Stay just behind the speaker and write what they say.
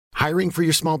Hiring for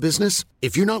your small business?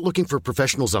 If you're not looking for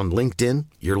professionals on LinkedIn,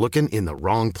 you're looking in the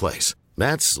wrong place.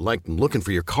 That's like looking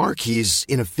for your car keys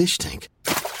in a fish tank.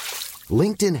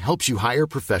 LinkedIn helps you hire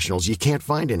professionals you can't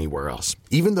find anywhere else,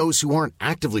 even those who aren't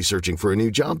actively searching for a new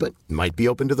job but might be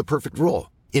open to the perfect role.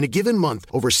 In a given month,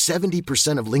 over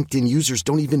 70% of LinkedIn users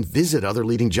don't even visit other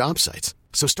leading job sites.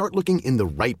 So start looking in the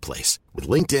right place. With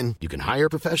LinkedIn, you can hire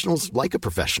professionals like a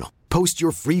professional. Post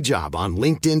your free job on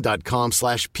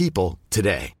linkedin.com/people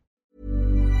today.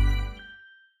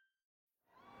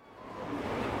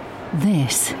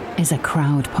 This is a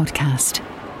Crowd podcast.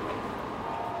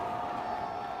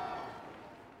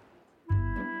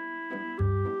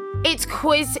 It's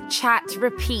Quiz Chat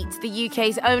Repeat, the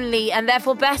UK's only and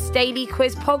therefore best daily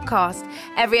quiz podcast.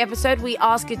 Every episode, we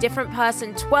ask a different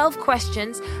person 12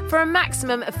 questions for a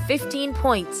maximum of 15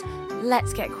 points.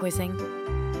 Let's get quizzing.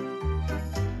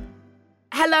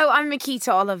 Hello, I'm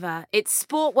Makita Oliver. It's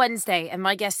Sport Wednesday, and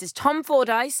my guest is Tom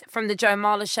Fordyce from The Joe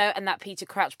Marler Show and That Peter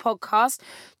Crouch podcast.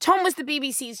 Tom was the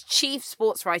BBC's chief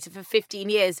sports writer for 15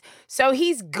 years, so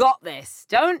he's got this.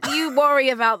 Don't you worry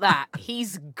about that.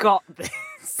 He's got this.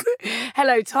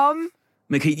 Hello, Tom.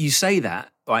 Makita, you say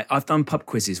that. Right, I've done pub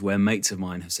quizzes where mates of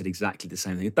mine have said exactly the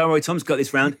same thing. Don't worry, Tom's got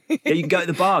this round. Yeah, you can go to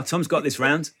the bar. Tom's got this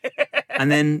round. And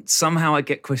then somehow I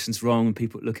get questions wrong and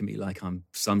people look at me like I'm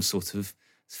some sort of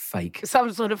fake.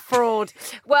 Some sort of fraud.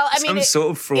 Well, I mean,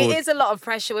 sort of fraud. It is a lot of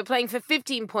pressure. We're playing for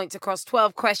 15 points across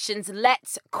 12 questions.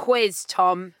 Let's quiz,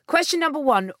 Tom. Question number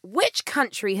 1. Which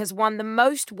country has won the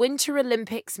most Winter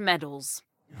Olympics medals?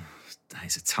 That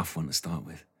is a tough one to start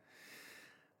with.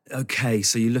 Okay,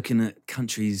 so you're looking at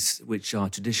countries which are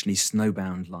traditionally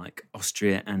snowbound like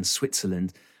Austria and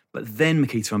Switzerland. But then,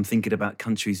 Makita, I'm thinking about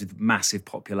countries with massive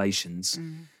populations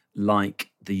like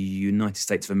the United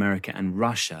States of America and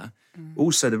Russia.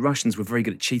 Also, the Russians were very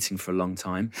good at cheating for a long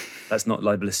time. That's not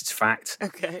libelous, it's fact.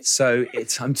 Okay. So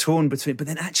I'm torn between... But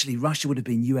then actually, Russia would have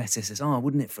been USSR,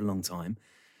 wouldn't it, for a long time?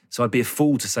 So I'd be a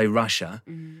fool to say Russia.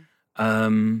 I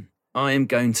am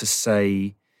going to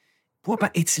say... What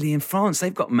about Italy and France?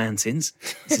 They've got mountains.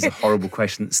 This is a horrible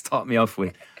question to start me off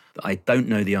with. I don't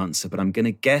know the answer, but I'm going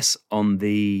to guess on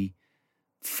the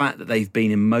fact that they've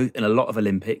been in a lot of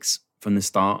Olympics from the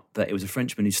start, that it was a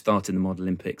Frenchman who started the Model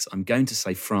Olympics. I'm going to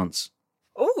say France.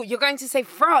 Oh, you're going to say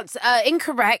France.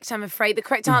 Incorrect, I'm afraid. The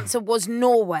correct answer was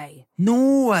Norway.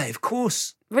 Norway, of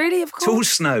course. Really, of course? It's all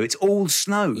snow. It's all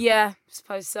snow. Yeah, I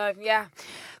suppose so, yeah.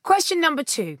 Question number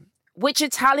 2. Which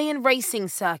Italian racing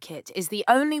circuit is the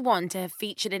only one to have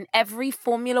featured in every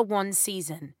Formula One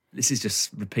season? This is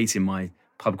just repeating my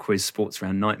pub quiz sports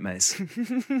round nightmares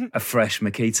afresh,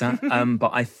 Makita.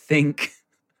 But I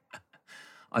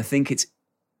think it's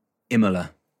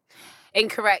Imola.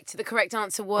 Incorrect. The correct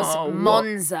answer was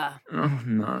Monza. Oh,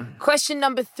 no. Question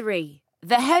number 3.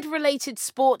 The head-related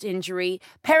sport injury,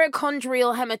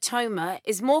 perichondrial hematoma,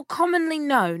 is more commonly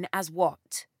known as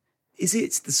what? Is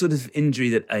it the sort of injury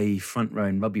that a front row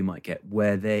in rugby might get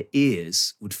where their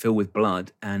ears would fill with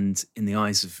blood and, in the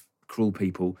eyes of cruel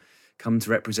people, come to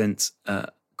represent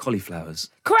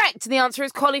cauliflowers? Correct. The answer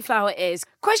is cauliflower ears.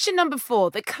 Question number 4.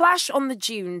 The clash on the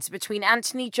dunes between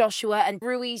Anthony Joshua and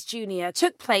Ruiz Jr.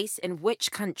 took place in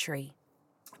which country?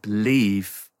 I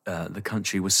believe the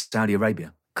country was Saudi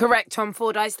Arabia. Correct, Tom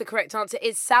Fordyce. The correct answer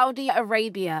is Saudi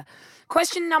Arabia.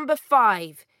 Question number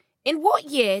 5. In what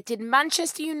year did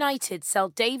Manchester United sell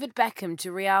David Beckham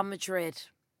to Real Madrid?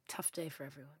 Tough day for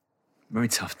everyone. Very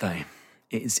tough day.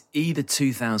 It is either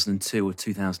 2002 or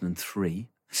 2003.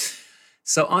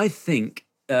 So I think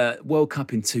World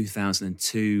Cup in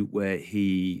 2002, where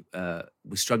he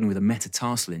was struggling with a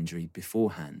metatarsal injury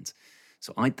beforehand.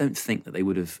 So I don't think that they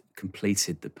would have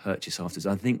completed the purchase afterwards.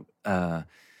 I think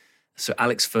Sir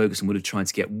Alex Ferguson would have tried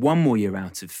to get one more year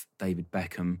out of David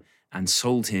Beckham and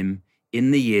sold him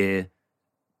in the year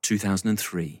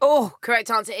 2003. Oh,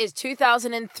 correct answer is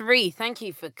 2003. Thank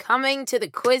you for coming to the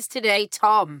quiz today,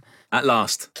 Tom. At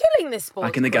last. Killing this sport.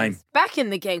 Back in the game. Back in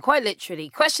the game, quite literally.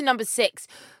 Question number 6.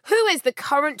 Who is the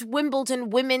current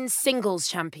Wimbledon women's singles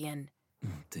champion?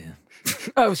 Oh, dear.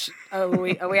 Are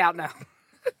we out now?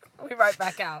 Are we right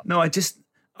back out? No, I just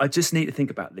need to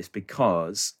think about this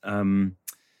because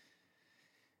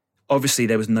obviously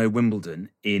there was no Wimbledon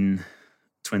in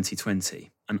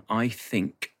 2020. And I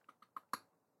think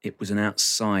it was an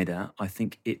outsider. I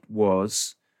think it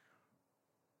was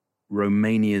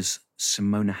Romania's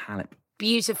Simona Halep.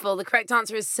 Beautiful. The correct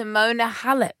answer is Simona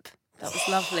Halep. That was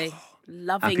lovely.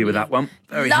 Lovingly. Happy with that one.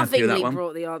 Very happy with that one.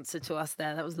 Brought the answer to us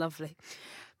there. That was lovely.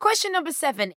 Question number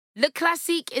 7. Le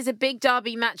Classique is a big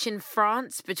derby match in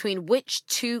France between which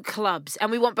two clubs?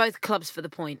 And we want both clubs for the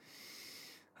point.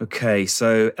 Okay,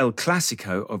 so El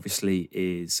Clasico obviously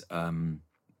is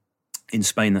in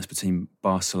Spain. That's between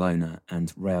Barcelona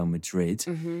and Real Madrid.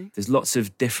 Mm-hmm. There's lots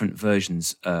of different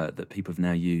versions that people have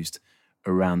now used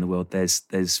around the world. There's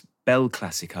Bel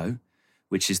Clasico,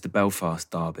 which is the Belfast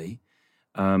derby.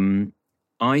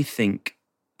 I think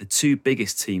the two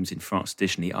biggest teams in France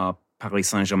traditionally are Paris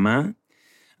Saint-Germain,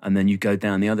 and then you go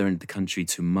down the other end of the country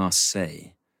to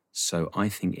Marseille. So I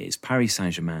think it's Paris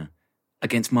Saint-Germain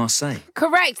against Marseille.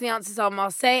 Correct. The answers are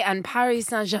Marseille and Paris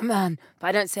Saint-Germain. But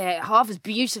I don't say it half as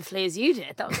beautifully as you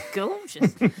did. That was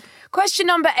gorgeous. Question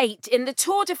number 8. In the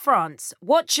Tour de France,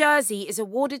 what jersey is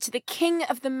awarded to the King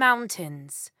of the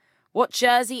Mountains? What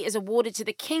jersey is awarded to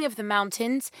the King of the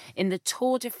Mountains in the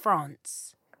Tour de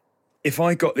France? If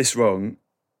I got this wrong,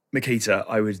 Makita,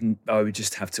 I would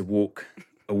just have to walk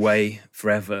away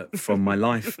forever from my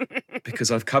life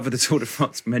because I've covered the Tour de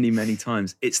France many, many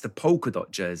times. It's the polka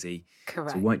dot jersey.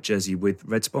 Correct. It's a white jersey with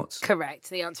red spots. Correct.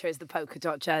 The answer is the polka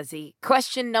dot jersey.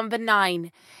 Question number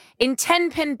 9. In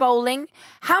 10-pin bowling,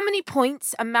 how many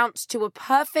points amount to a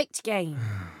perfect game?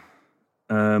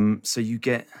 So you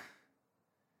get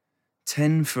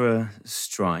 10 for a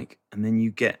strike, and then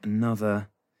you get another.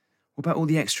 What about all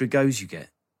the extra goes you get?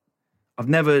 Have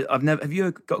you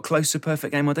ever got close to a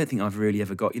perfect game? I don't think I've really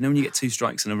ever got. You know when you get 2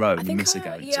 strikes in a row and you miss a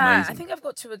game? It's amazing. I think I've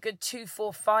got to a good 2,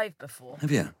 4, 5 before. Have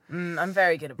you? I'm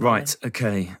very good at bowling. Right,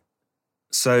 okay.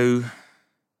 So,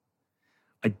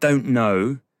 I don't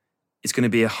know. It's going to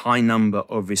be a high number,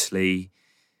 obviously.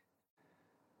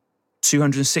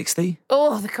 260?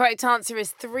 Oh, the correct answer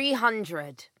is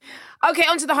 300. Okay,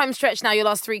 on to the home stretch now. Your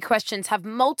last 3 questions have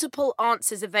multiple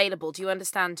answers available. Do you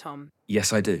understand, Tom?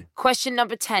 Yes, I do. Question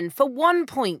number 10. For 1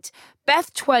 point,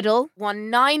 Beth Tweddle won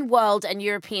 9 World and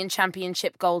European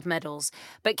Championship gold medals.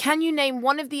 But can you name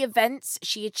one of the events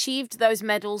she achieved those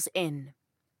medals in?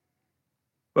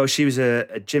 Well, she was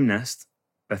a gymnast,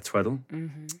 Beth Tweddle.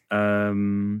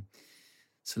 Mm-hmm.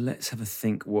 So let's have a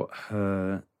think what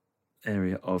her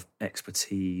area of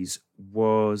expertise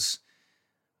was.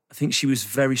 I think she was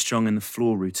very strong in the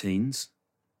floor routines.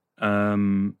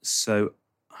 So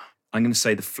I'm going to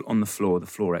say on the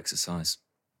floor exercise.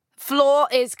 Floor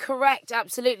is correct,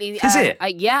 absolutely. Is it?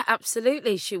 Yeah,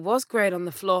 absolutely. She was great on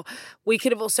the floor. We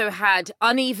could have also had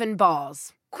uneven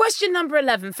bars. Question number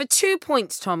 11. For 2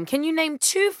 points, Tom, can you name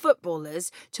 2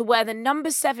 footballers to wear the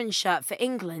number 7 shirt for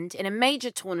England in a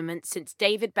major tournament since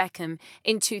David Beckham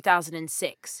in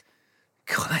 2006?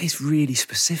 God, that is really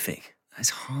specific. That's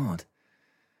hard.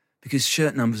 Because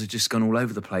shirt numbers have just gone all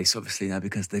over the place, obviously, now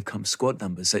because they've come squad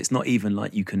numbers. So it's not even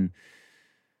like you can...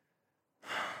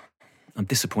 I'm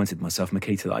disappointed in myself,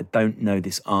 Makita, that I don't know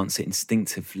this answer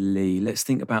instinctively. Let's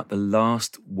think about the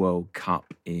last World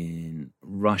Cup in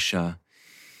Russia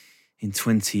in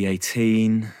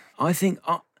 2018. I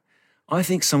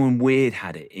think someone weird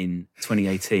had it in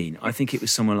 2018. I think it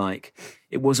was someone like...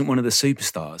 It wasn't one of the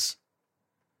superstars.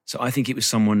 So I think it was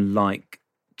someone like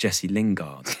Jesse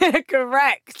Lingard.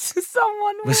 Correct.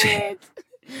 Someone Was weird.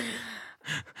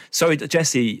 Sorry,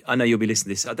 Jesse, I know you'll be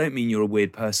listening to this. I don't mean you're a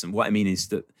weird person. What I mean is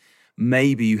that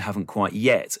maybe you haven't quite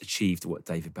yet achieved what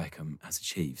David Beckham has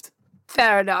achieved.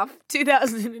 Fair enough.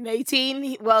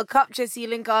 2018 World Cup, Jesse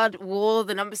Lingard wore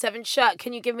the number 7 shirt.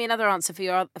 Can you give me another answer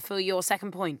for your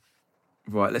second point?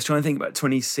 Right, let's try and think about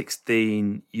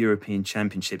 2016 European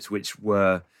Championships, which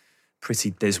were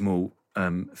pretty dismal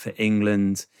for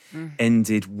England.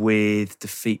 Ended with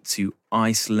defeat to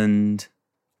Iceland.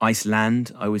 I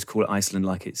always call it Iceland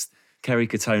like it's Kerry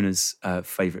Katona's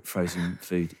favourite frozen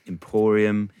food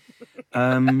emporium.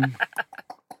 It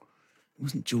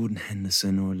wasn't Jordan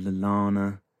Henderson or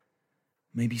Lallana.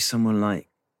 Maybe someone like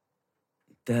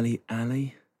Dele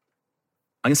Alli.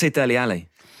 I'm going to say Dele Alli.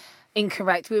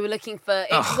 Incorrect. We were looking for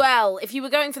it. Well, if you were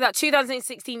going for that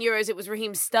 2016 Euros, it was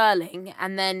Raheem Sterling,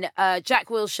 and then Jack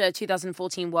Wilshere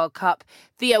 2014 World Cup,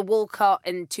 Theo Walcott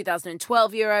in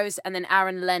 2012 Euros, and then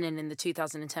Aaron Lennon in the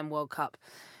 2010 World Cup.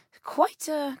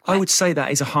 I would say that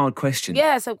is a hard question.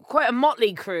 Yeah, so quite a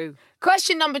motley crew.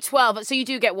 Question number 12. So you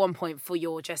do get 1 point for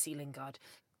your Jesse Lingard.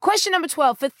 Question number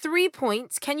 12. For 3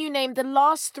 points, can you name the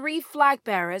last 3 flag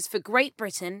bearers for Great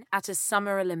Britain at a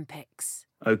Summer Olympics?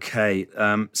 Okay,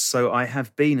 so I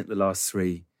have been at the last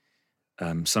 3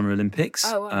 Summer Olympics.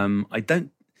 Oh, wow.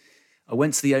 I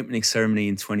went to the opening ceremony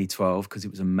in 2012 because it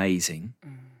was amazing.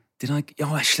 Did I?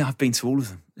 Oh, actually, I've been to all of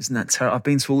them. Isn't that terrible? I've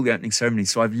been to all the opening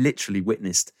ceremonies, so I've literally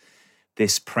witnessed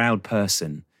this proud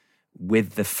person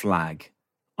with the flag.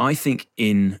 I think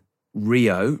in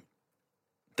Rio,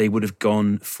 they would have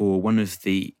gone for one of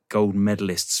the gold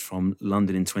medalists from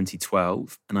London in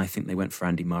 2012, and I think they went for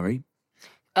Andy Murray.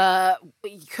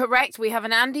 Correct. We have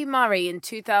an Andy Murray in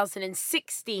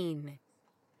 2016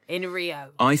 in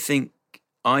Rio. I think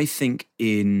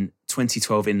in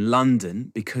 2012 in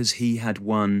London, because he had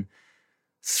won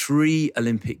 3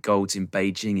 Olympic golds in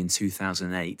Beijing in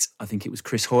 2008, I think it was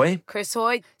Chris Hoy. Chris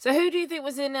Hoy. So who do you think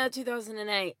was in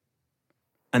 2008?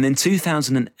 And then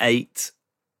 2008,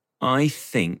 I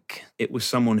think it was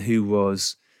someone who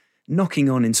was knocking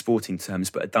on in sporting terms,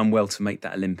 but had done well to make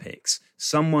that Olympics.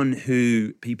 Someone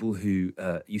who people who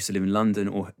used to live in London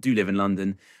or do live in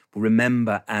London will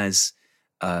remember as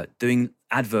doing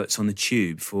adverts on the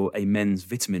tube for a men's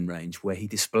vitamin range where he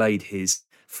displayed his,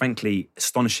 frankly,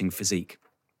 astonishing physique.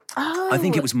 Oh. I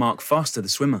think it was Mark Foster, the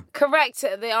swimmer. Correct.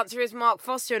 The answer is Mark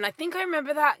Foster, and I think I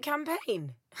remember that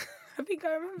campaign. I think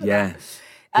I remember that. Yeah.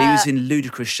 He was in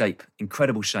ludicrous shape,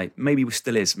 incredible shape. Maybe he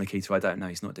still is, Makita, I don't know.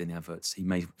 He's not doing the adverts. He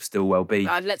may still well be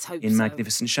let's hope in so.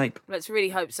 magnificent shape. Let's really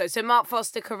hope so. So Mark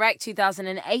Foster, correct,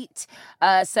 2008.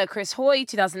 Sir Chris Hoy,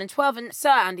 2012. And Sir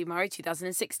Andy Murray,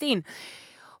 2016.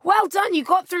 Well done. You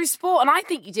got through sport, and I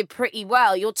think you did pretty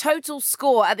well. Your total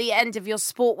score at the end of your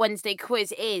Sport Wednesday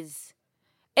quiz is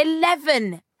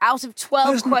 11 out of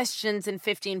 12 questions and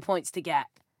 15 points to get.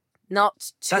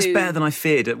 Not 2. That's better than I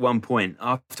feared at one point.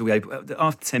 After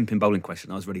 10-pin bowling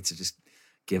question, I was ready to just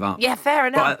give up. Yeah, fair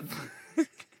enough.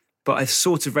 But I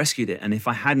sort of rescued it. And if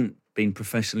I hadn't been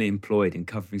professionally employed in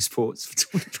covering sports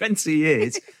for 20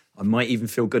 years, I might even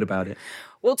feel good about it.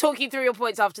 We'll talk you through your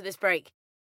points after this break.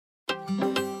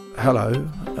 Hello.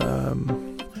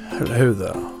 Hello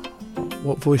there.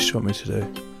 What voice do you want me to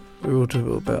do? We will do a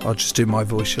little bit. I'll just do my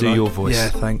voice, shall I? Do your voice. Yeah,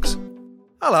 thanks.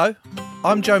 Hello.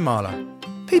 I'm Joe Marler.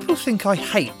 People think I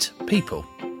hate people,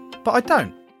 but I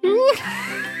don't.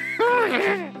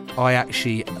 I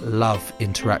actually love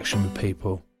interaction with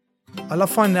people. I love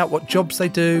finding out what jobs they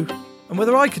do and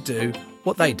whether I could do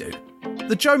what they do.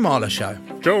 The Joe Marler Show.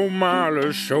 Joe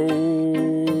Marler Show.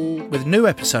 With new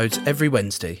episodes every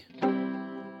Wednesday.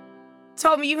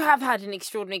 Tom, you have had an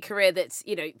extraordinary career that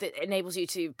enables you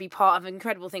to be part of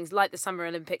incredible things like the Summer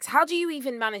Olympics. How do you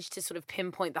even manage to sort of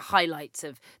pinpoint the highlights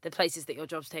of the places that your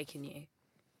job's taken you?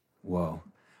 Whoa.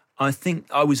 I think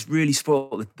I was really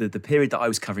spoiled. The period that I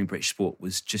was covering British sport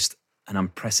was just an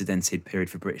unprecedented period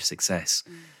for British success.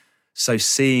 So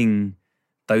seeing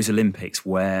those Olympics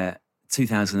where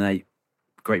 2008,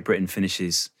 Great Britain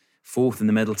finishes 4th in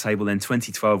the medal table, then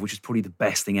 2012, which is probably the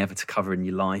best thing ever to cover in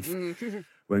your life,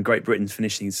 when Great Britain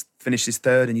finishes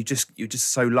 3rd, and you're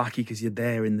just so lucky because you're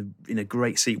there in a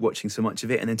great seat watching so much of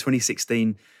it. And then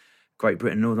 2016, Great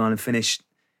Britain, Northern Ireland finished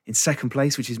in 2nd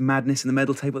place, which is madness in the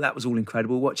medal table. That was all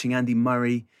incredible. Watching Andy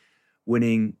Murray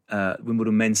winning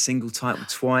Wimbledon men's single title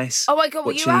twice. Oh my God,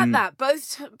 were you at that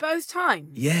both times?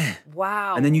 Yeah.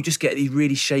 Wow. And then you just get these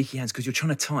really shaky hands because you're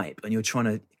trying to type and you're trying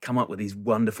to come up with these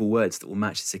wonderful words that will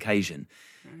match this occasion.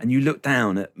 And you look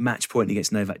down at match point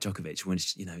against Novak Djokovic when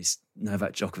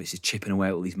Novak Djokovic is chipping away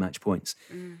at all these match points.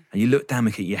 And you look down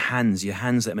at your hands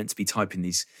that are meant to be typing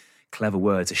these clever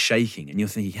words are shaking, and you're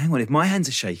thinking, hang on, if my hands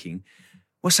are shaking,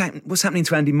 what's happening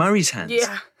to Andy Murray's hands?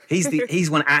 Yeah. He's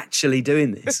one actually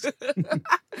doing this.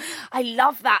 I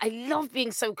love that. I love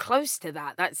being so close to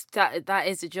that. That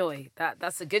is a joy.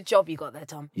 That's a good job you got there,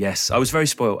 Tom. Yes, I was very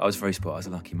spoiled. I was a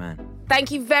lucky man.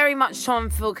 Thank you very much, Tom,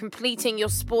 for completing your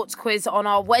sports quiz on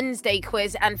our Wednesday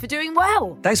quiz and for doing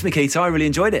well. Thanks, Makita. I really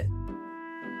enjoyed it.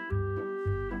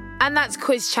 And that's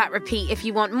Quiz Chat Repeat. If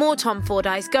you want more Tom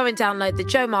Fordyce, go and download The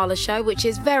Joe Marler Show, which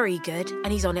is very good,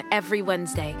 and he's on it every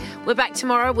Wednesday. We're back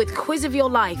tomorrow with Quiz of Your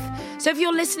Life. So if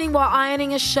you're listening while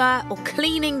ironing a shirt or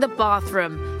cleaning the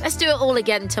bathroom, let's do it all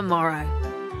again tomorrow.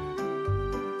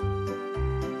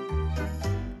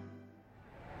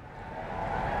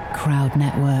 Crowd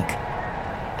Network,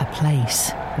 a place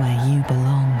where you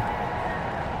belong.